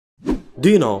Do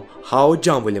you know how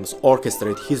John Williams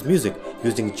orchestrates his music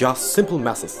using just simple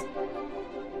methods?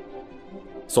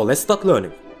 So let's start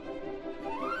learning.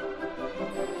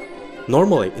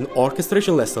 Normally, in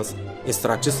orchestration lessons,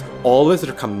 instructors always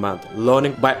recommend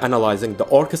learning by analyzing the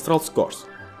orchestral scores.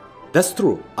 That's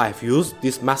true, I've used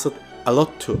this method a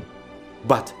lot too.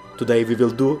 But today we will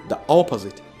do the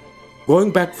opposite.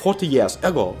 Going back 40 years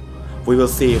ago, we will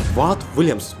see what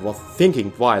Williams was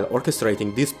thinking while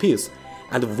orchestrating this piece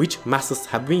and which methods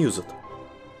have been used.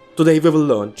 Today we will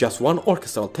learn just one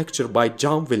orchestral texture by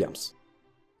John Williams.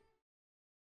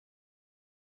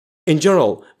 In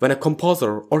general, when a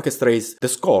composer orchestrates the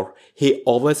score, he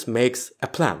always makes a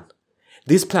plan.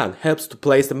 This plan helps to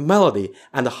place the melody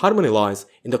and the harmony lines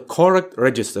in the correct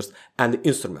registers and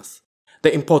instruments.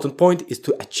 The important point is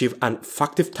to achieve an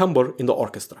effective timbre in the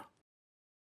orchestra.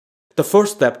 The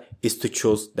first step is to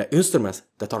choose the instruments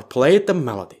that are played the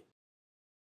melody.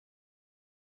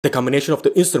 The combination of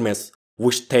the instruments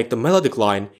which take the melodic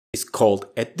line is called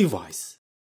a device.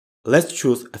 Let's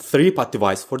choose a 3-part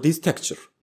device for this texture.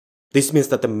 This means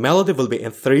that the melody will be in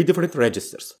 3 different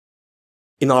registers.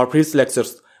 In our previous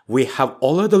lectures, we have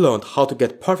already learned how to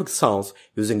get perfect sounds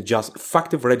using just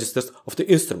effective registers of the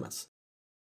instruments.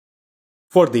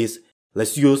 For this,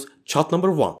 let's use chart number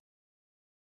 1.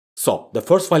 So, the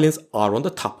first violins are on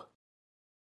the top.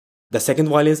 The second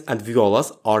violins and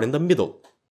violas are in the middle.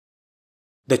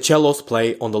 The cellos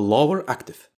play on the lower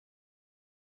octave.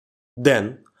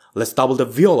 Then, let's double the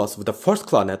violas with the first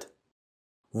clarinet,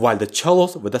 while the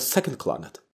cellos with the second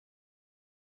clarinet.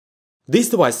 This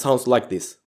device sounds like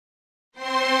this.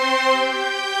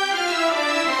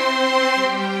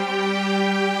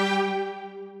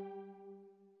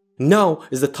 Now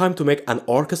is the time to make an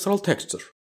orchestral texture.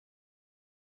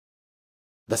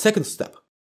 The second step,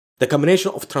 the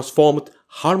combination of transformed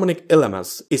harmonic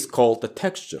elements, is called the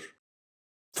texture.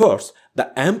 First,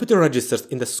 the empty registers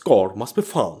in the score must be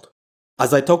found.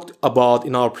 As I talked about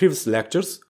in our previous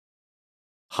lectures,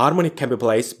 harmony can be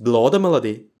placed below the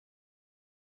melody,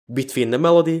 between the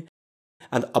melody,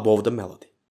 and above the melody.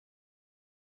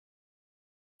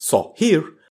 So here,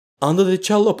 under the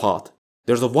cello part,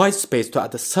 there's a wide space to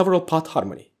add a several part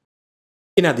harmony.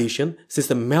 In addition, since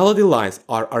the melody lines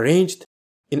are arranged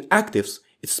in octaves,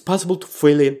 it's possible to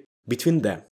fill in between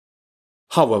them.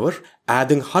 However,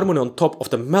 adding harmony on top of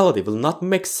the melody will not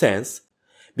make sense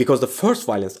because the first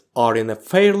violins are in a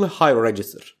fairly high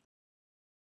register.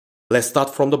 Let's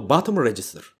start from the bottom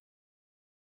register.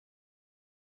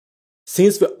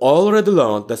 Since we already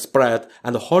learned the spread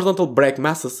and the horizontal break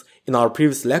methods in our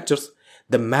previous lectures,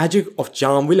 the magic of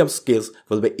John Williams' skills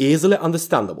will be easily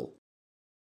understandable.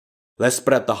 Let's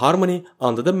spread the harmony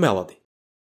under the melody.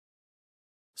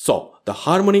 So, the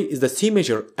harmony is the C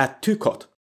major at 2 chord.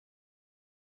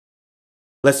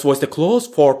 Let's voice the close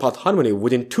 4-part harmony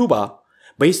within tuba,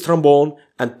 bass trombone,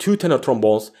 and 2 tenor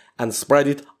trombones and spread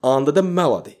it under the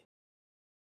melody.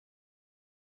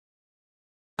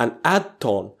 An add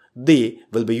tone, D,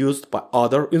 will be used by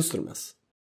other instruments.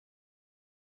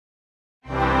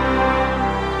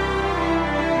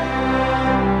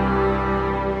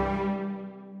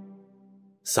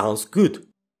 Sounds good.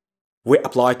 We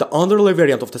applied the underlay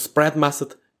variant of the spread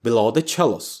method below the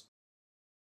cellos.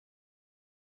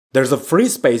 There's a free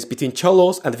space between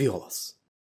cellos and violas.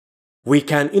 We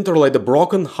can interlay the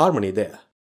broken harmony there.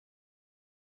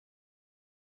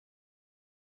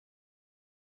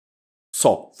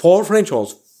 So, 4 French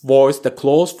horns voice the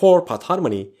close 4-part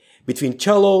harmony between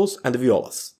cellos and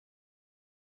violas.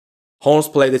 Horns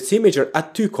play the C major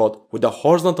at 2 chord with the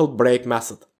horizontal break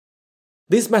method.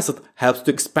 This method helps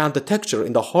to expand the texture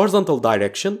in the horizontal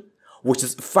direction, which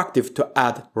is effective to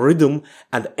add rhythm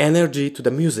and energy to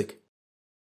the music.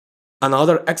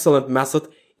 Another excellent method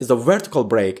is the vertical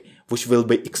break, which will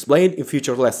be explained in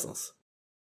future lessons.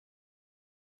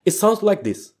 It sounds like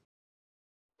this.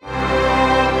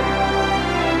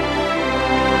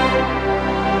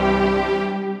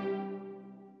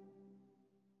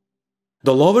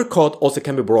 The lower chord also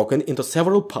can be broken into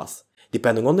several parts,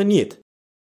 depending on the need.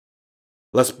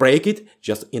 Let's break it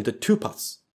just into 2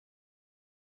 parts.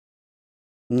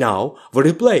 Now we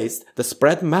replaced the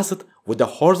spread method with the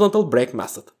horizontal break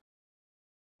method.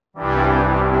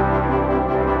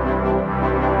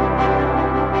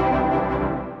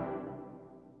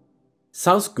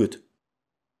 Sounds good.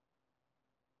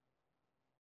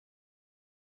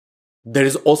 There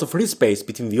is also free space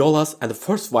between violas and the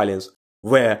first violins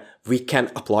where we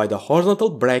can apply the horizontal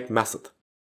break method.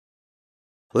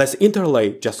 Let's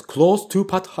interlay just close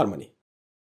 2-part harmony.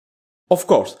 Of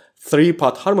course,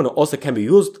 3-part harmony also can be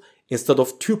used instead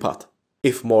of 2-part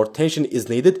if more tension is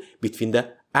needed between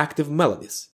the active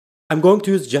melodies. I'm going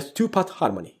to use just two-part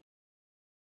harmony.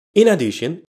 In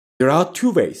addition, there are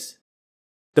two ways.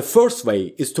 The first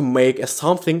way is to make a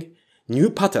something new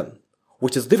pattern,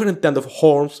 which is different than the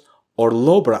horns or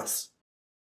low brass.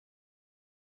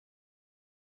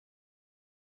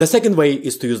 The second way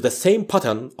is to use the same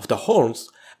pattern of the horns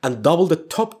and double the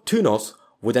top two notes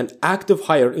with an octave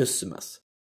higher instrument.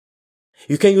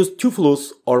 You can use two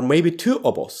flutes or maybe two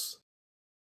oboes.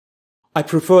 I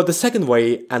prefer the second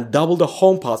way and double the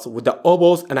horn parts with the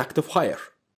oboes an octave higher.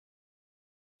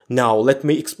 Now let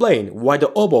me explain why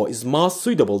the oboe is more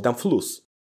suitable than flutes.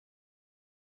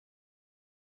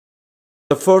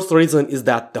 The first reason is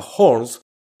that the horns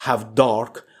have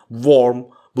dark, warm,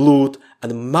 blue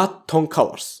and matte tone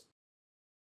colors.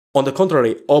 On the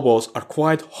contrary, oboes are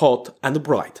quite hot and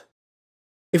bright.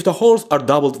 If the horns are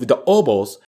doubled with the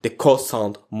oboes, they cause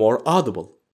sound more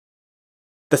audible.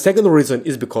 The second reason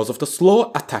is because of the slow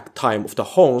attack time of the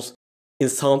horns in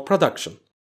sound production.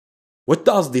 What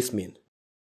does this mean?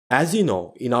 As you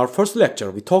know, in our first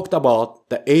lecture we talked about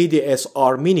the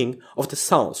ADSR meaning of the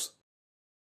sounds.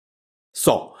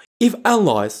 So, if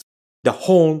analyzed, the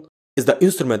horn is the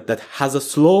instrument that has a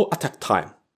slow attack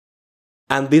time.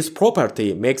 And this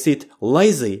property makes it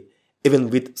lazy even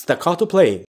with staccato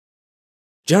playing.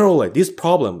 Generally, this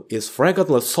problem is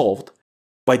frequently solved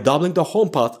by doubling the horn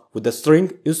part with the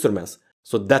string instruments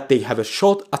so that they have a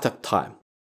short attack time.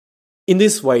 In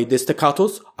this way, the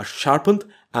staccatos are sharpened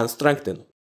and strengthened.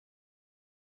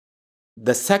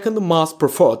 The second most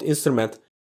preferred instrument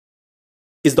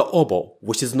is the oboe,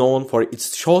 which is known for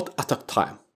its short attack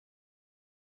time.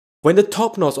 When the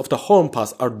top notes of the horn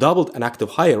parts are doubled an octave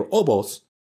higher oboes,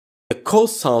 the chord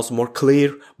sounds more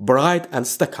clear, bright and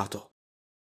staccato.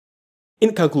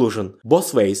 In conclusion,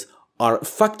 both ways are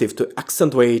effective to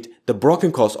accentuate the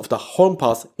broken chords of the horn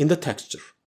parts in the texture.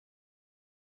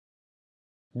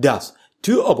 Thus,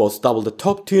 two oboes double the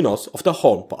top two notes of the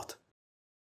horn part,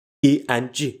 E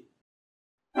and G.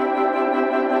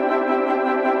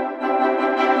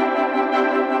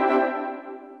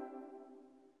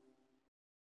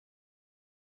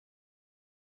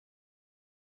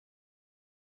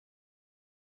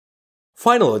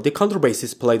 Finally, the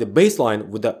contrabasses play the bass line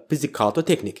with the pizzicato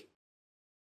technique.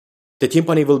 The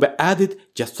timpani will be added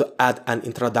just to add an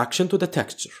introduction to the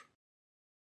texture.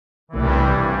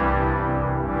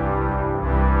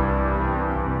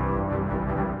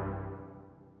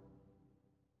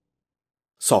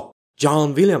 So,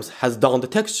 John Williams has done the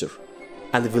texture,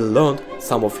 and we learned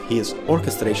some of his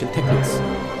orchestration techniques.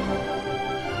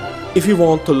 If you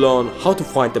want to learn how to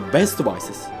find the best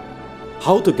devices,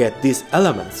 how to get these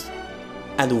elements,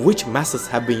 and which methods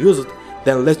have been used,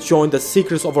 then let's join the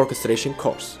Secrets of Orchestration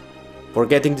course. For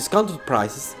getting discounted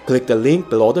prices, click the link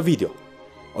below the video,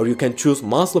 or you can choose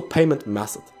monthly payment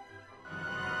method.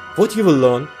 What you will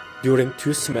learn during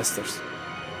 2 semesters.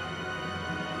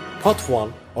 Part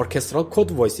 1, Orchestral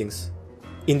Code Voicings.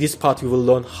 In this part you will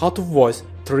learn how to voice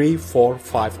 3, 4,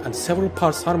 5 and several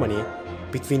parts harmony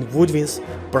between woodwinds,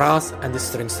 brass and the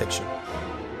string section.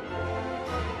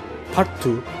 Part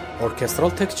 2, Orchestral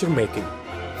Texture Making.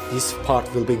 This part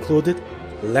will be included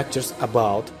lectures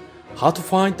about how to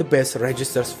find the best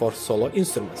registers for solo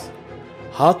instruments,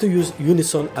 how to use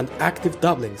unison and active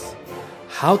doublings,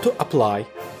 how to apply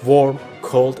warm,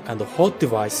 cold and hot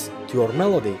device to your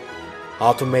melody,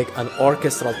 how to make an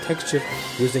orchestral texture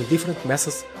using different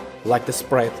methods like the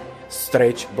spread,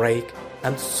 stretch, break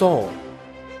and so on.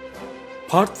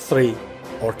 Part 3,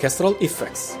 Orchestral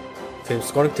Effects. Film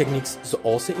scoring techniques is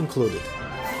also included.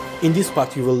 In this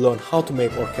part you will learn how to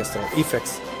make orchestral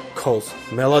effects, chords,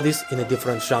 melodies in a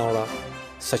different genre,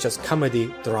 such as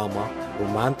comedy, drama,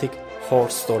 romantic, horror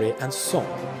story and so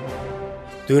on.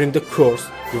 During the course,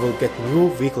 you will get new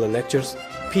weekly lectures,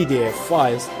 PDF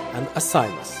files and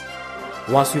assignments.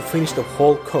 Once you finish the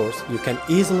whole course, you can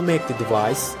easily make the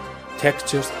device,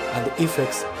 textures and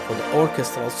effects for the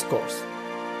orchestral scores.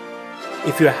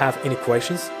 If you have any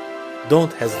questions,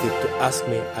 don't hesitate to ask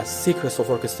me at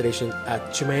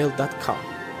secretsoforchestration@gmail.com.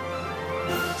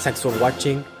 Thanks for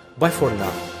watching. Bye for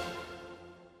now.